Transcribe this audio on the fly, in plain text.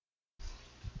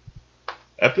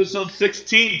Episode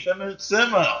 16, 10 Minute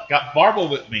Cinema. Got Varble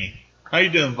with me. How you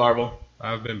doing, Varble?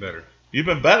 I've been better. You've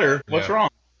been better? What's Yeah. wrong?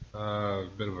 A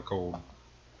bit of a cold.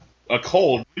 A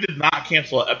cold? We did not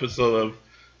cancel an episode of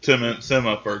 10 Minute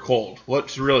Cinema for a cold.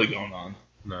 What's really going on?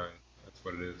 No, that's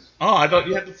what it is. Oh, I thought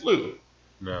you had the flu.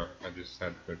 No, I just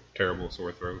had a terrible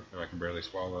sore throat and I can barely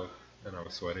swallow. And I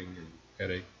was sweating and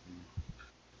headache.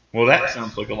 Well, that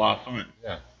sounds like a lot of fun.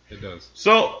 Yeah, it does.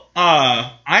 So,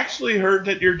 I actually heard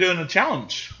that you're doing a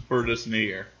challenge for this new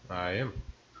year. I am.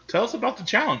 Tell us about the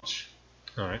challenge.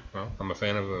 All right. Well, I'm a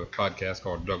fan of a podcast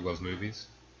called Doug Loves Movies.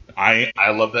 I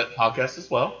love that podcast as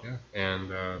well. Yeah.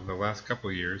 And the last couple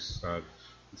of years,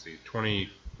 let's see,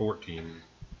 2015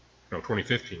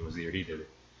 was the year he did it,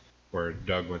 where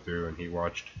Doug went through and he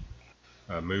watched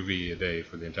a movie a day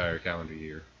for the entire calendar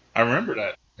year. I remember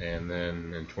that. And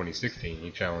then in 2016, he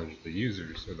challenged the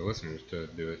users or the listeners to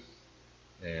do it.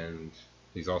 And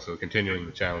he's also continuing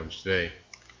the challenge today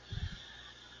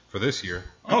for this year.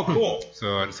 Oh, cool.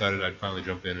 So I decided I'd finally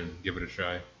jump in and give it a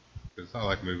try. Because I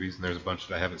like movies and there's a bunch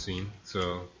that I haven't seen.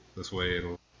 So this way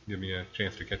it'll give me a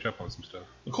chance to catch up on some stuff.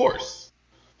 Of course.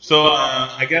 So,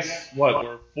 I guess,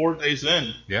 we're 4 days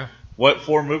in. Yeah. What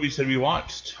 4 movies have you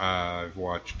watched? I've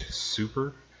watched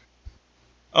Super.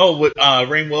 Oh, with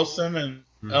Rainn Wilson and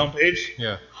Ellen Page?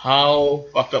 Yeah. How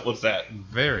fucked up was that?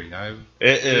 Very. I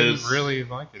It didn't is. really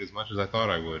like it as much as I thought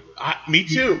I would. Me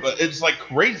too, but it's like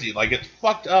crazy. Like, it's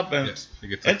fucked up and it's It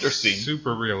gets interesting.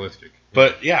 super realistic.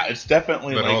 But yeah, it's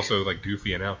definitely But like. also like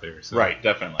goofy and out there. So. Right,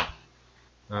 definitely.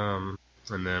 And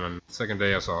then on the second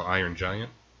day I saw Iron Giant.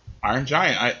 Iron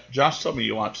Giant. Josh told me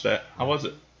you watched that. How was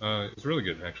it? It's really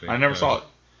good actually. I never saw it.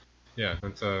 Yeah,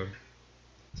 it's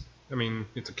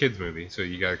it's a kids movie, so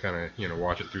you gotta kind of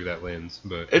watch it through that lens.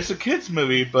 But It's a kids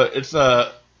movie, but it's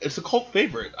a cult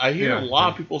favorite. I hear Yeah, a lot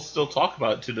yeah. of people still talk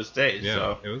about it to this day. yeah,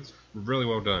 So it was really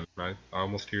well done. I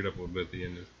almost teared up a little bit at the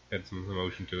end. It had some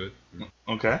emotion to it.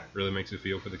 okay. Really makes you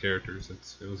feel for the characters.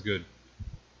 It was good.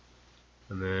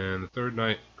 And then the third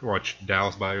night, watched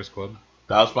Dallas Buyers Club.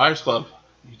 Dallas Buyers Club.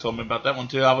 You told me about that one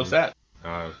too. How was that?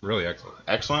 Really excellent.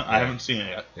 Excellent. I haven't seen it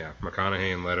yet. Yeah,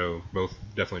 McConaughey and Leto both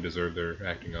definitely deserved their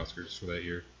acting Oscars for that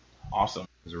year. It Awesome.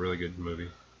 was a really good movie.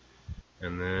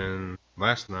 And then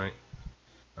last night,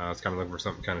 I was kind of looking for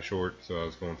something kind of short, so I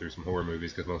was going through some horror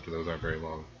movies because most of those aren't very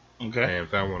long. Okay. And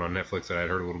found one on Netflix that I'd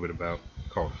heard a little bit about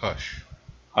called Hush.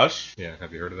 Hush. Yeah,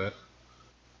 have you heard of that?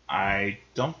 I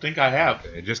don't think I have.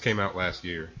 It just came out last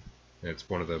year. It's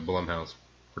one of the Blumhouse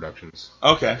productions.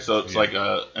 Okay, so it's Yeah. like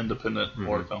a independent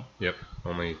horror film. Yep,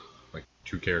 only like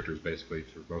 2 characters basically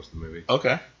for most of the movie.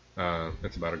 Okay.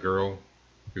 It's about a girl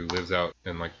who lives out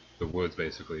in like the woods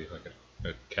basically, like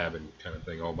a cabin kind of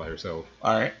thing all by herself.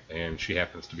 All right. And she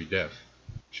happens to be deaf.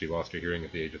 She lost her hearing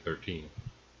at the age of 13.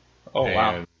 Oh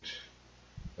wow.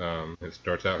 And it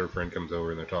starts out her friend comes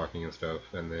over and they're talking and stuff,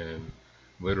 and then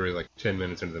literally like 10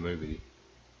 minutes into the movie,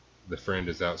 the friend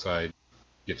is outside,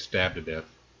 gets stabbed to death,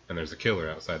 and there's a killer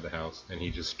outside the house, and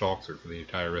he just stalks her for the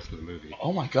entire rest of the movie.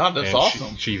 Oh my god, that's and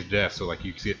awesome. She's deaf, so like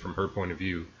you see it from her point of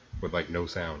view with like no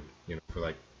sound, for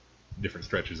like different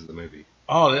stretches of the movie.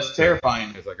 Oh, that's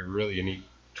terrifying. It's like a really unique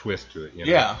twist to it.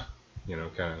 Yeah.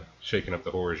 Kind of shaking up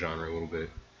the horror genre a little bit.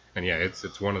 And yeah,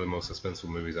 it's one of the most suspenseful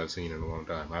movies I've seen in a long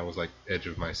time. I was like edge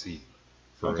of my seat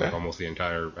for Okay. like almost the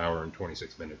entire hour and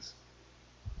 26 minutes.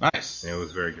 Nice. And it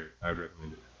was very good. I would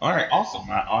recommend it. All right, awesome.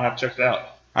 I'll have to check that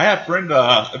out. I have a friend,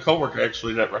 a coworker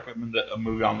actually, that recommended a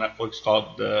movie on Netflix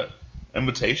called The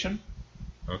Invitation.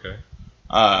 Okay.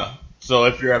 So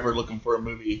if you're ever looking for a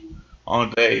movie on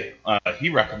a day, he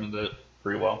recommended it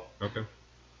pretty well. Okay.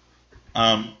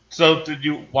 So did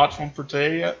you watch one for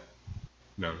today yet?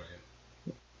 No, not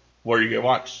yet. What are you gonna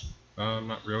watch? I'm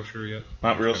not real sure yet.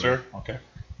 Not real Just kinda sure. Okay.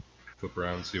 Flip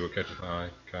around and see what catches my eye,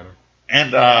 kind of.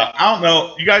 And I don't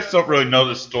know, you guys don't really know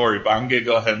this story, but I'm gonna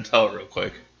go ahead and tell it real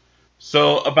quick.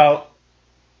 So about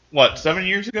 7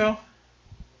 years ago?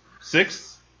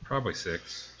 6? Probably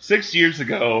 6. 6 years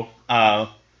ago.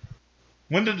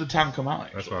 When did The Town come out?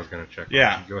 Actually? That's what I was going to check.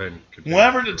 Yeah. Go ahead and continue.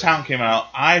 Whenever The Town came out,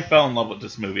 I fell in love with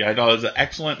this movie. I thought it was an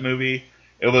excellent movie.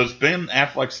 It was Ben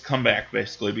Affleck's comeback,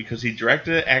 basically, because he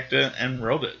directed it, acted it, and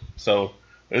wrote it. So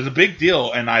it was a big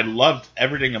deal, and I loved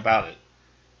everything about it.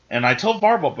 And I told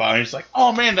Barble about it, and he's like,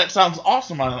 oh man, that sounds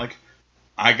awesome. I'm like,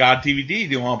 I got a DVD, do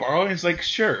you want to borrow it? And he's like,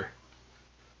 sure.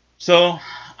 So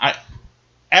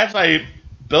as I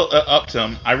built it up to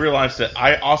him, I realized that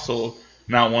I also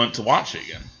now wanted to watch it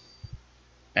again.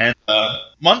 And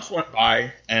months went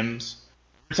by, and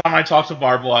every time I talked to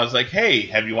Barble, I was like, hey,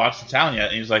 have you watched The Town yet?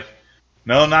 And he's like,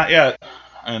 no, not yet.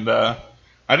 And I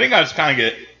think I was kind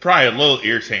of probably a little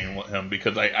irritating with him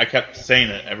because I kept saying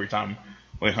it every time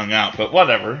we hung out. But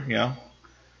whatever,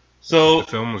 So The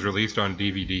film was released on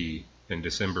DVD in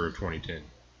December of 2010.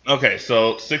 okay,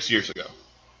 so 6 years ago.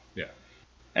 Yeah.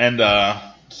 And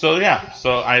so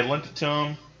I lent it to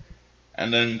him,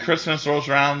 and then Christmas rolls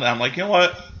around, and I'm like, you know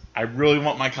what? I really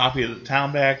want my copy of The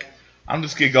Town back. I'm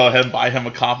just gonna go ahead and buy him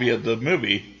a copy of the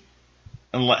movie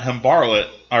and let him borrow it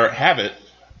or have it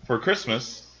for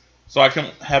Christmas, so I can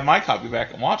have my copy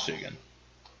back and watch it again.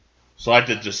 So I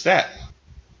did just that.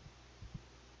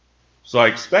 So I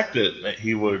expected that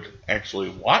he would actually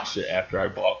watch it after I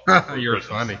bought it for You're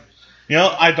Christmas. funny.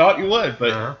 I thought you would,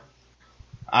 but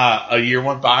Uh-huh. a year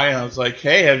went by, and I was like,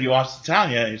 hey, have you watched The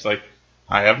Town yet? And he's like,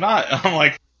 I have not. I'm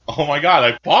like, oh my God,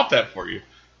 I bought that for you.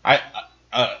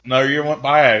 Another year went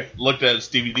by, I looked at his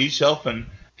DVD shelf, and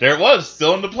there it was,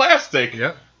 still in the plastic,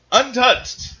 Yep.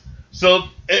 untouched. So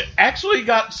it actually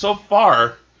got so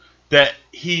far that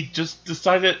he just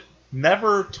decided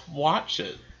never to watch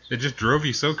it. It just drove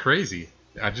you so crazy.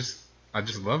 I just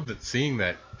loved it, seeing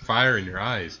that fire in your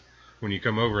eyes when you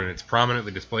come over and it's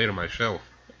prominently displayed on my shelf,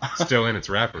 still in its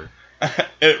wrapper.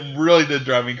 It really did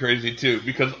drive me crazy, too,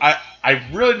 because I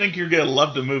really think you're going to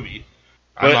love the movie.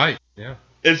 I might, yeah.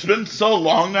 It's been so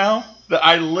long now that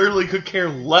I literally could care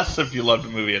less if you love the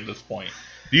movie at this point.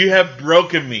 You have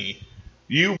broken me.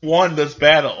 You won this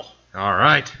battle. All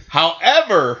right.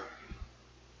 However,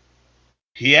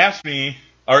 he asked me,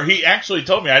 or he actually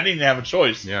told me, I didn't even have a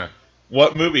choice, Yeah.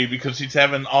 what movie, because he's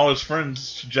having all his friends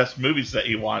suggest movies that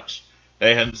he watched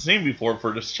they hadn't seen before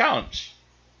for this challenge.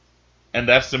 And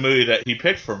that's the movie that he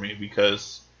picked for me,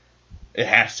 because it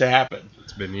has to happen.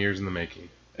 It's been years in the making.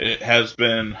 It has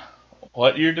been,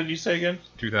 what year did you say again?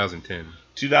 2010.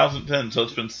 2010, so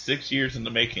it's been 6 years in the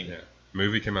making. Yeah.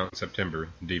 Movie came out in September.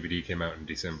 DVD came out in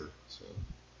December. So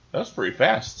That's pretty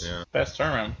fast. Yeah. Fast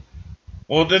turnaround.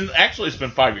 Well, then actually it's been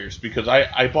 5 years, because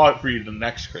I bought it for you the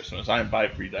next Christmas. I didn't buy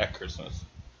it for you that Christmas.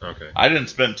 okay. I didn't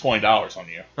spend $20 on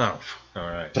you. Oh, all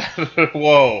right.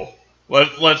 Whoa.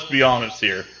 Let's be honest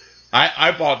here.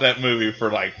 I bought that movie for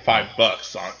like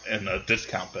 $5 in a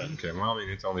discount bin. Okay. Well, I mean,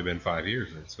 it's only been 5 years,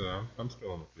 so I'm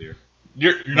still in the clear.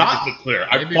 You're not the clear.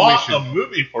 I maybe bought we a should-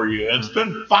 movie for you, and it's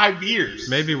been 5 years.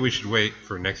 Maybe we should wait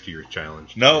for next year's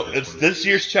challenge. No, This it's one. this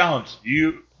year's challenge.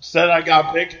 You said I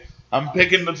got picked. I'm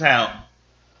picking The Town.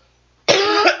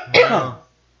 Well,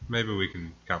 maybe we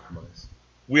can compromise.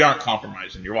 We aren't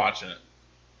compromising. You're watching it.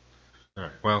 All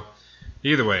right. Well,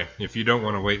 either way, if you don't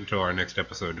want to wait until our next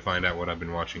episode to find out what I've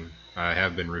been watching, I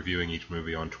have been reviewing each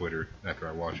movie on Twitter after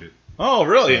I watch it. Oh,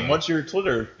 really? And what's your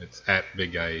Twitter? It's at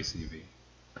Big Guy ACV.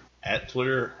 At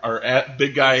Twitter, or at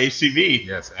Big Guy ACV.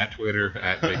 Yes, at Twitter,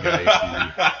 at Big Guy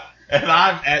ACV. And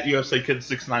I'm at USA Kid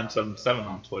 6977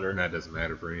 on Twitter. And that doesn't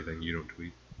matter for anything. You don't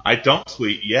tweet. I don't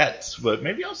tweet yet, but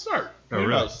maybe I'll start. Oh, Who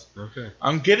really? knows? Okay.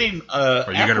 I'm getting Are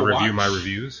you going to review Watch. my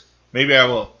reviews? Maybe I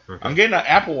will. Okay. I'm getting an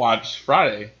Apple Watch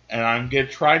Friday, and I'm going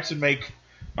to try to make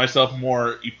myself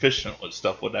more efficient with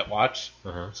stuff with that watch.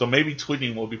 Uh-huh. So maybe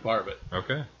tweeting will be part of it.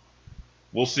 Okay.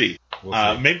 We'll see. We'll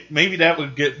see. Maybe that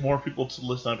would get more people to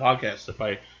listen to podcasts if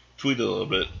I tweet a little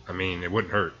bit. I mean, it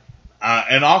wouldn't hurt.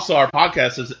 And also, our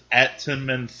podcast is at Tin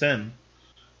Men Sin,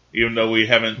 even though we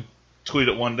haven't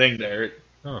tweeted one thing there.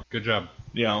 Oh, good job.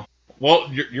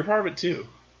 Well, you're part of it too.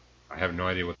 I have no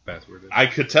idea what the password is. I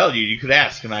could tell you. You could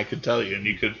ask, and I could tell you, and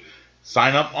you could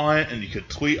sign up on it, and you could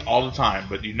tweet all the time.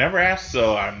 But you never asked,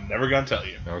 so I'm never going to tell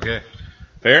you. Okay.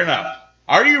 Fair enough.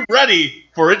 Are you ready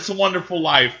for It's a Wonderful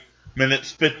Life,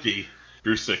 minutes 50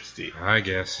 through 60? I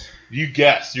guess. You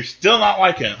guessed. You're still not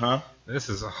liking it, huh? This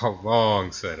is a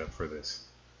long setup for this.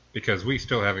 Because we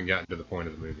still haven't gotten to the point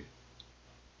of the movie.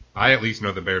 I at least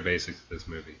know the bare basics of this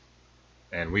movie.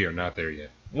 And we are not there yet.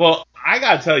 Well, I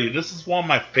gotta tell you, this is one of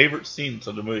my favorite scenes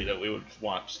of the movie that we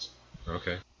watched.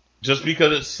 Okay. Just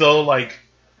because it's so, like...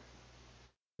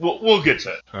 We'll get to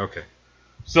it. Okay.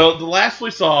 So, the last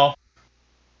we saw,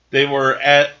 they were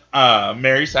at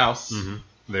Mary's house. Mm-hmm.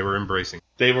 They were embracing.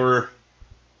 They were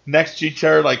next to each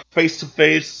other, like,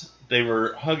 face-to-face. They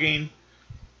were hugging.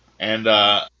 And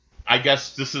I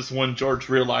guess this is when George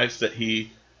realized that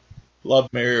he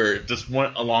loved Mary, or just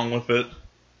went along with it.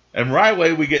 And right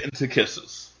away, we get into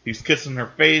kisses. He's kissing her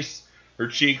face, her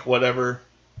cheek, whatever.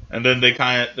 And then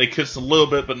they kiss a little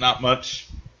bit, but not much.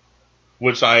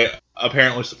 Which I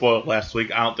apparently spoiled last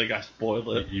week. I don't think I spoiled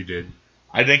it. You did.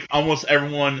 I think almost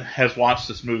everyone has watched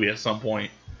this movie at some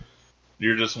point.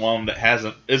 You're just one that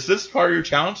hasn't. Is this part of your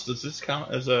challenge? Does this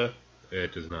count as a...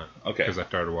 It does not. Okay. Because I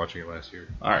started watching it last year.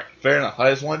 Alright, fair enough. I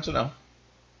just wanted to know.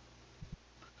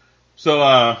 So,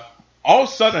 all of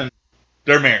a sudden,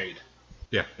 they're married.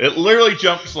 Yeah. It literally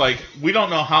jumps, like, we don't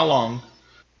know how long.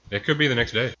 It could be the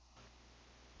next day.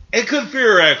 It could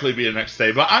theoretically be the next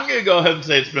day, but I'm going to go ahead and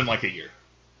say it's been like a year.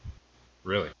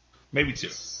 Really? Maybe 2.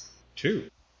 2?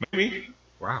 Maybe.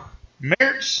 Wow.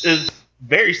 Marriage is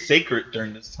very sacred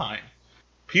during this time.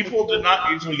 People did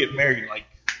not usually get married like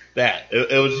that.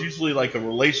 It was usually like a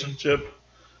relationship.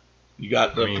 You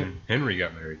got Henry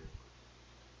got married.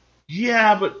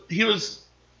 Yeah, but he was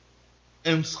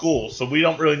in school, so we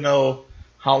don't really know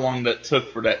how long that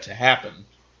took for that to happen.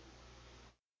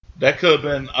 That could have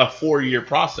been a 4-year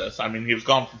process. I mean, he was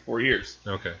gone for 4 years.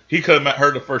 Okay. He could have met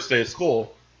her the first day of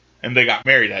school, and they got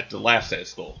married at the last day of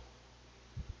school.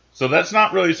 So that's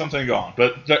not really something to go on.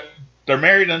 But they're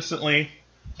married instantly,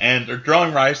 and they're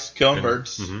growing rice, killing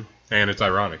birds. Mm-hmm. And it's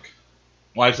ironic.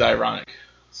 Why is that ironic?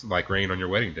 It's like rain on your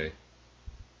wedding day.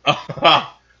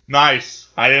 Nice.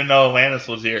 I didn't know Atlantis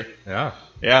was here. Yeah.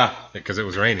 Yeah. Because it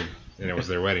was raining, and it was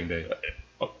their wedding day.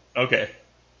 Okay.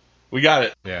 We got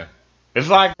it. Yeah. It's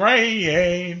like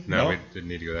rain. No, we didn't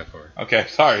need to go that far. Okay,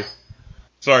 sorry.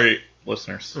 Sorry,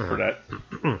 listeners, for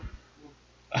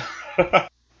that.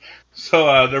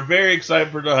 So they're very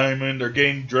excited for the honeymoon. They're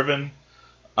getting driven,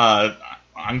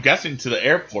 I'm guessing, to the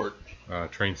airport.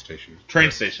 Train station.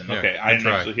 Train station, okay. Yeah, I didn't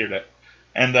actually hear that.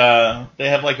 And they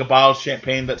have like a bottle of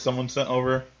champagne that someone sent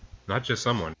over. Not just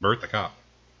someone. Bert the cop.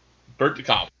 Bert the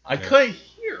cop. I couldn't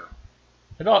hear.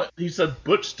 I thought he said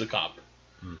Butch the cop.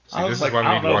 See, this is why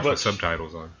we need to watch with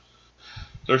subtitles on.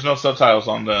 There's no subtitles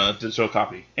on the digital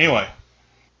copy. Anyway,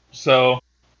 so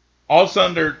all of a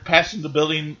sudden they're passing the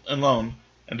building alone,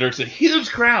 and there's a huge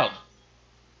crowd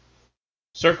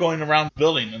circling around the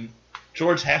building, and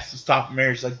George has to stop, and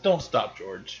Mary's like, "Don't stop,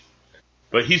 George."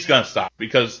 But he's gonna stop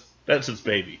because that's his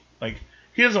baby. Like,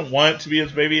 he doesn't want it to be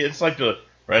his baby. It's like the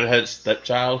redhead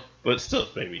stepchild, but it's still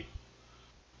his baby.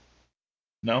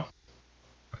 No?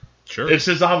 Sure. It's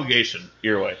his obligation,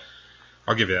 either way.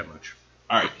 I'll give you that much.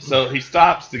 Alright, so he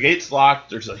stops, the gate's locked,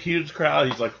 there's a huge crowd,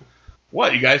 he's like,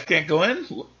 "What, you guys can't go in?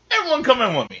 Everyone come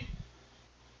in with me."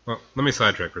 Well, let me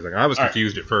sidetrack for a second. I was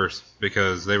confused at first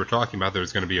because they were talking about there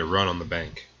was going to be a run on the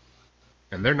bank.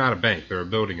 And they're not a bank, they're a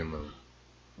building and loan.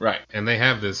 Right. And they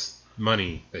have this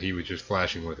money that he was just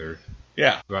flashing with her.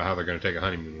 Yeah. About how they're going to take a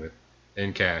honeymoon with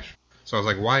in cash. So I was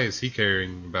like, why is he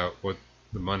caring about what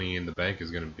the money in the bank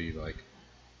is going to be like?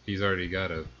 He's already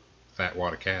got a fat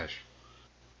wad of cash.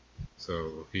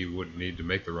 So he wouldn't need to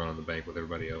make the run on the bank with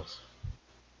everybody else.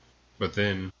 But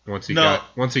then once he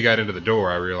got into the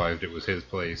door, I realized it was his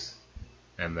place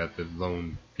and that the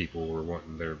loan people were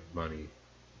wanting their money.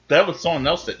 That was someone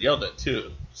else that yelled it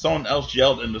too. Someone else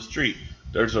yelled in the street,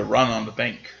 "There's a run on the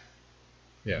bank."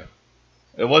 Yeah.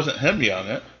 It wasn't him yelling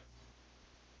it.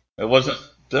 It wasn't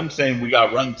them saying we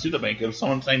got run to the bank. It was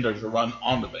someone saying there's a run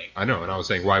on the bank. I know, and I was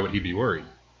saying, why would he be worried?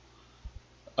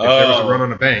 If there was a run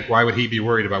on the bank, why would he be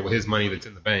worried about his money that's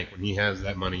in the bank when he has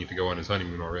that money to go on his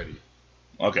honeymoon already?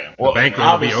 Okay. Well, the bank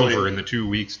run will be over in the 2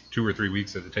 or 3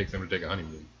 weeks that it takes them to take a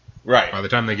honeymoon. Right. By the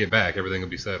time they get back, everything will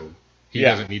be settled. He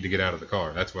doesn't need to get out of the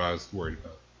car. That's what I was worried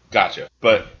about. Gotcha.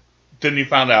 But then you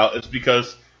found out it's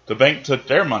because the bank took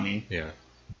their money. Yeah.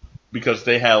 Because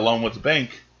they had a loan with the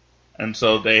bank, and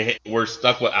so they were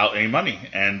stuck without any money,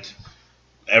 and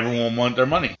everyone wanted their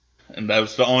money. And that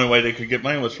was the only way they could get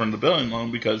money was from the building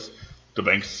loan because the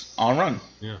bank's on run.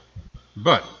 Yeah.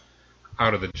 But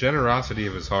out of the generosity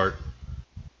of his heart,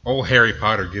 old Harry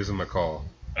Potter gives him a call.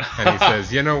 And he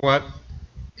says, "You know what?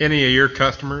 Any of your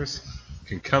customers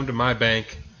can come to my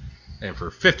bank, and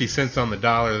for 50 cents on the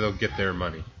dollar, they'll get their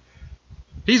money."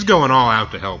 He's going all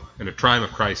out to help in a time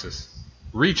of crisis,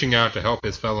 reaching out to help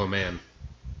his fellow man.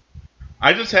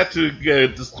 I just have to get a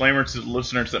disclaimer to the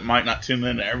listeners that might not tune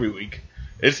in every week.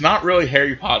 It's not really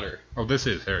Harry Potter. Oh, this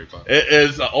is Harry Potter. It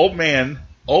is an old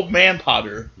man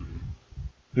Potter,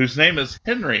 whose name is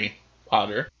Henry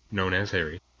Potter. Known as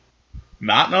Harry.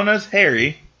 Not known as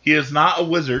Harry. He is not a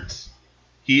wizard.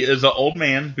 He is an old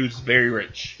man who's very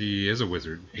rich. He is a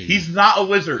wizard. He's not a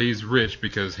wizard. He's rich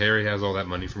because Harry has all that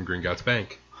money from Gringotts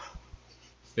Bank.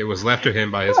 It was left to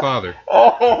him by his father.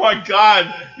 Oh my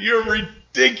God, you're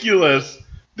ridiculous.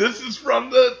 This is from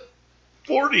the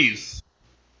 40s.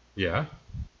 Yeah.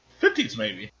 50s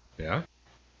maybe. Yeah.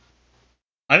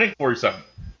 I think 47.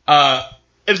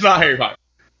 It's not Harry Potter.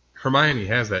 Hermione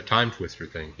has that time twister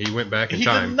thing. He went back in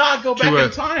time. He did not go back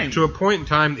in time. To a point in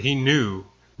time that he knew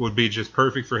would be just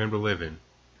perfect for him to live in.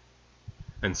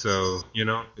 And so,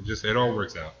 it all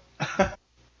works out.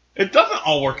 It doesn't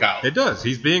all work out. It does.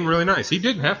 He's being really nice. He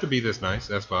didn't have to be this nice,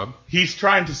 that's Bob. He's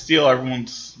trying to steal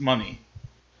everyone's money.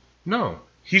 No.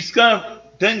 He's going to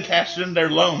then cash in their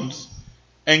loans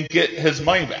and get his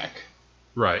money back.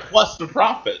 Right. Plus the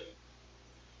profit.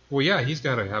 Well, yeah, he's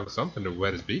got to have something to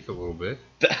wet his beak a little bit.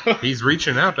 He's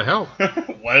reaching out to help.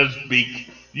 Wet his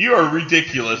beak. You are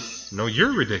ridiculous. No,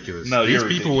 you're ridiculous. No, These you're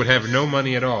people would have no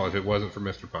money at all if it wasn't for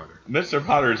Mr. Potter. Mr.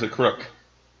 Potter is a crook.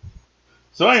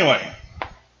 So anyway,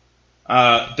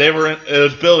 it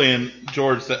was Billy and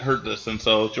George that heard this, and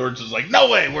so George is like, no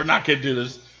way, we're not going to do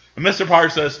this. And Mr. Potter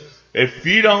says, if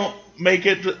you don't make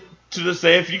it to the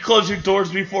safe, if you close your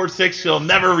doors before 6, you'll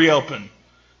never reopen.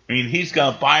 I mean, he's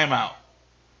going to buy him out.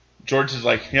 George is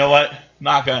like, you know what?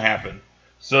 Not going to happen.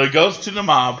 So he goes to the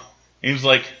mob, and he's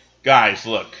like, guys,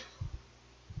 look.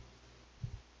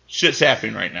 Shit's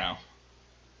happening right now.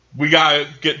 We got to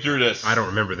get through this. I don't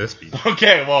remember this speech.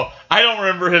 Okay, well, I don't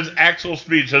remember his actual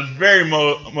speech. It's very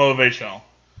motivational.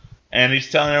 And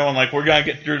he's telling everyone, like, we're going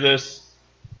to get through this.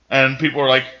 And people are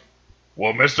like,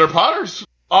 well, Mr. Potter's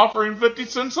offering 50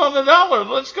 cents on the dollar.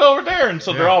 Let's go over there. And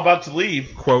so they're all about to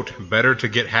leave. Quote, better to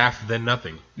get half than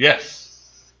nothing. Yes.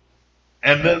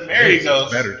 And then Mary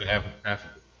goes, better to have half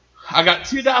of it. I got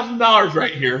 $2,000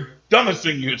 right here. Dumbest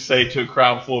thing you would say to a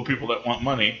crowd full of people that want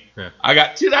money. Yeah. I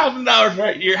got $2,000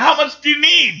 right here. How much do you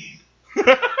need?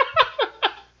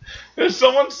 If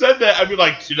someone said that, I'd be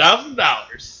like,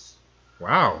 $2,000.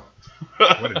 Wow.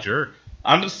 What a jerk.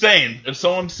 I'm just saying, if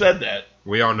someone said that.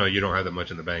 We all know you don't have that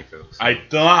much in the bank, though. So. I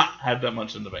do not have that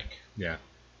much in the bank. Yeah.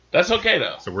 That's okay,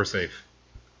 though. So we're safe.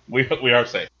 We are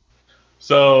safe.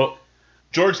 So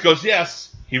George goes,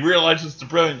 yes. He realizes the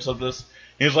brilliance of this.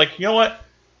 He's like, you know what?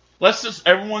 Let's just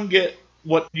everyone get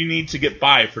what you need to get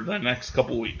by for the next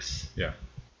couple weeks. Yeah.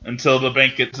 Until the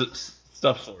bank gets its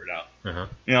stuff sorted out. Uh-huh.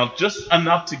 You know, just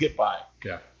enough to get by.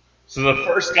 Yeah. So the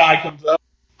first guy comes up.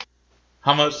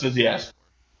 How much does he ask?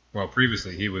 Well,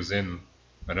 previously he was in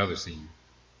another scene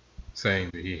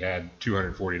saying that he had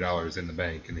 $240 in the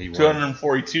bank and he wanted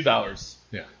 $242.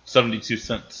 Yeah. 72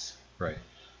 cents. Right.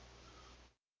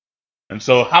 And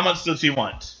so how much does he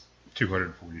want?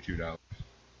 $242.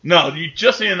 No, you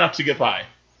just need enough to get by.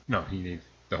 No, he needs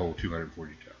the whole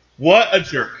 $242. What a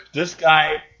jerk. This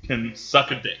guy can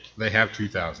suck a dick. They have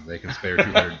 2,000. They can spare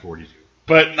 242.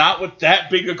 But not with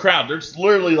that big a crowd. There's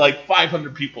literally like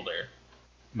 500 people there.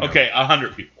 No. Okay,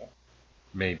 100 people.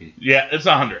 Maybe. Yeah, it's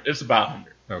 100. It's about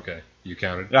 100. Okay. You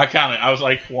counted? I counted. I was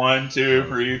like 1, 2,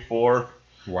 3, 4.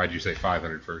 Why'd you say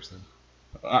 500 first then?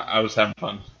 I was having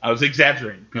fun. I was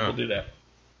exaggerating. People do that.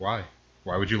 Why?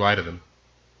 Why would you lie to them?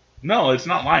 No, it's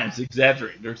not lying. It's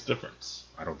exaggerating. There's a difference.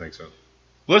 I don't think so.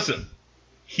 Listen,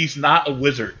 he's not a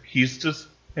wizard. He's just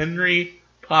Henry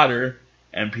Potter,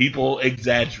 and people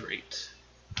exaggerate.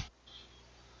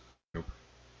 Nope.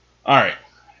 All right.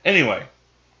 Anyway,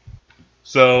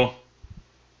 so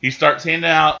he starts handing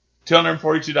out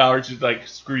 $242. He's like,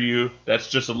 screw you. That's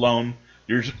just a loan.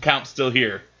 Your account's still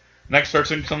here. Next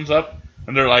person comes up,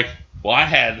 and they're like, well, I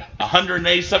had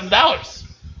 $187.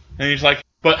 And he's like,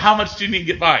 but how much do you need to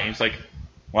get by? And he's like,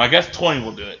 well, I guess 20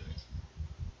 will do it.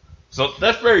 So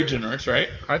that's very generous, right?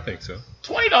 I think so.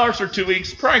 $20 for 2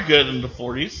 weeks, probably good in the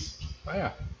 40s. Oh,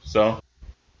 yeah. So,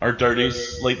 or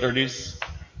 30s, late 30s.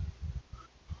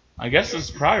 I guess it's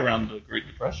probably around the Great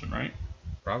Depression, right?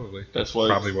 Probably. That's what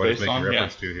probably it's what it's based making on?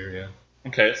 reference to here, yeah.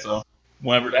 Okay, so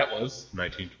whenever that was.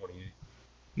 1928.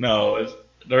 No,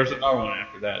 there's another one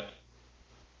after that.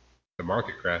 The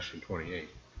market crashed in 28.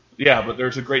 Yeah, but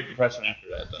there's a Great Depression after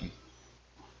that then.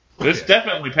 This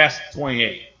definitely past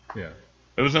 28. Yeah.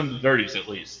 It was in the 30s at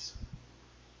least.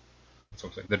 That's what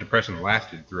I'm saying. The Depression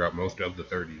lasted throughout most of the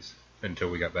 30s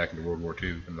until we got back into World War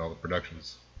II and all the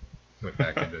productions went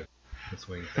back into the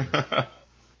swing of things.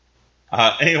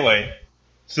 Anyway,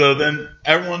 so then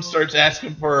everyone starts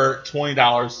asking for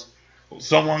 $20.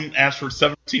 Someone asks for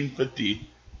 $17.50,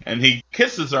 and he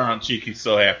kisses her on the cheek. He's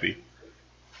so happy.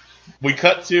 We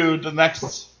cut to the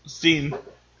next scene,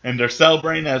 and they're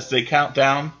celebrating as they count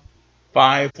down.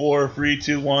 5, 4, 3,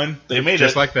 2, 1. They made it.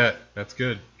 Just like that. That's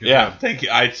good. Good Yeah, job. thank you.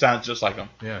 I sound just like them.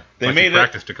 Yeah. They like made you it.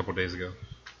 practiced a couple days ago.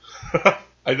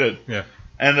 I did. Yeah.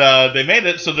 And they made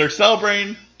it, so they're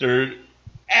celebrating. They're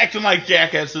acting like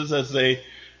jackasses as they,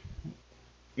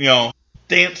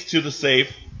 dance to the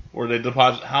safe where they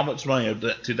deposit how much money of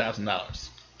that $2,000?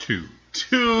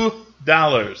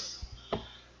 $2.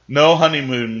 No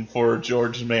honeymoon for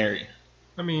George and Mary.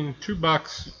 I mean,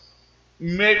 $2.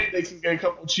 Maybe they can get a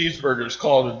couple cheeseburgers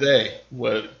called a day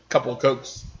with a couple of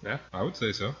Cokes. Yeah, I would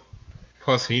say so.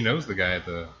 Plus, he knows the guy at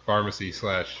the pharmacy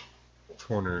 /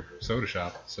 corner soda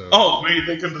shop. So. Oh, maybe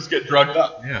they can just get drugged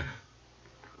up. Yeah. Is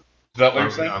that what you're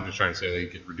saying? I'm just trying to say they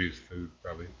get reduced food,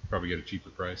 probably get a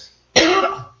cheaper price.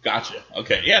 Gotcha.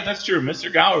 Okay, yeah, that's true.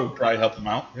 Mr. Gower would probably help them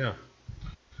out. Yeah.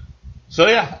 So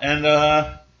yeah, and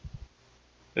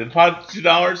they deposit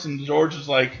 $2, and George is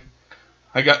like,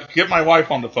 I got get my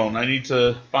wife on the phone. I need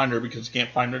to find her because I can't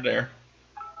find her there.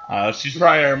 She's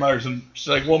probably at her mother's, and she's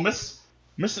like, "Well,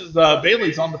 Mrs.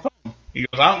 Bailey's on the phone." He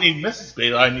goes, "I don't need Mrs.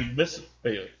 Bailey. I need Mrs.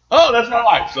 Bailey." Oh, that's my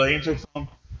wife. So I answer the phone,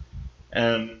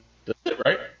 and that's it,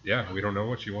 right? Yeah, we don't know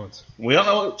what she wants. We don't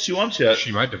know what she wants yet.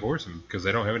 She might divorce him because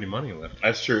they don't have any money left.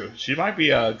 That's true. She might be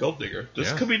a gold digger.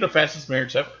 This could be the fastest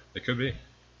marriage ever. It could be.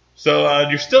 So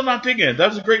you're still not digging it. That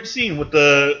was a great scene with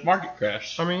the market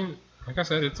crash. I mean, like I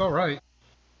said, it's all right,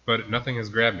 but nothing has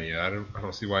grabbed me. I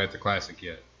don't see why it's a classic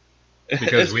yet.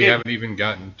 Because we haven't even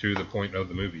gotten to the point of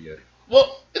the movie yet.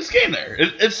 Well, it's getting there.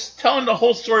 It's telling the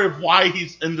whole story of why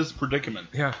he's in this predicament.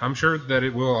 Yeah, I'm sure that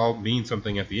it will all mean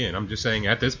something at the end. I'm just saying,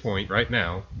 at this point, right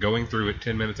now, going through it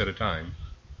 10 minutes at a time,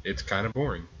 it's kind of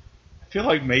boring. I feel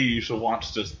like maybe you should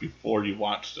watch this before you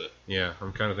watched it. Yeah,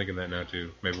 I'm kind of thinking that now,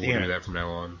 too. Maybe we'll do that from now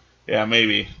on. Yeah,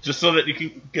 maybe. Just so that you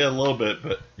can get a little bit,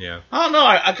 but... Yeah. I don't know,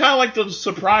 I kind of like the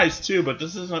surprise, too, but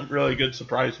this isn't really a good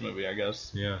surprise movie, I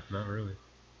guess. Yeah, not really.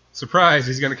 Surprise,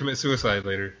 he's going to commit suicide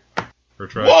later. Or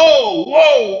try.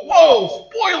 Whoa!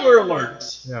 Spoiler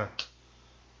alerts! Yeah.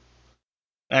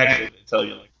 Actually, they tell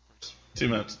you like 2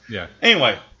 minutes. Yeah.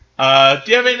 Anyway,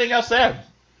 do you have anything else to add?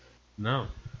 No.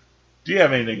 Do you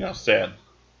have anything else to add?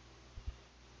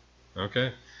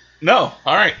 Okay. No.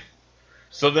 All right.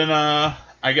 So then,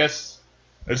 I guess,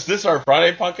 is this our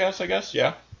Friday podcast, I guess?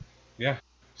 Yeah. Yeah.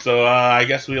 So, I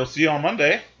guess we'll see you on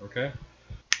Monday. Okay.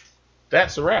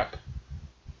 That's a wrap.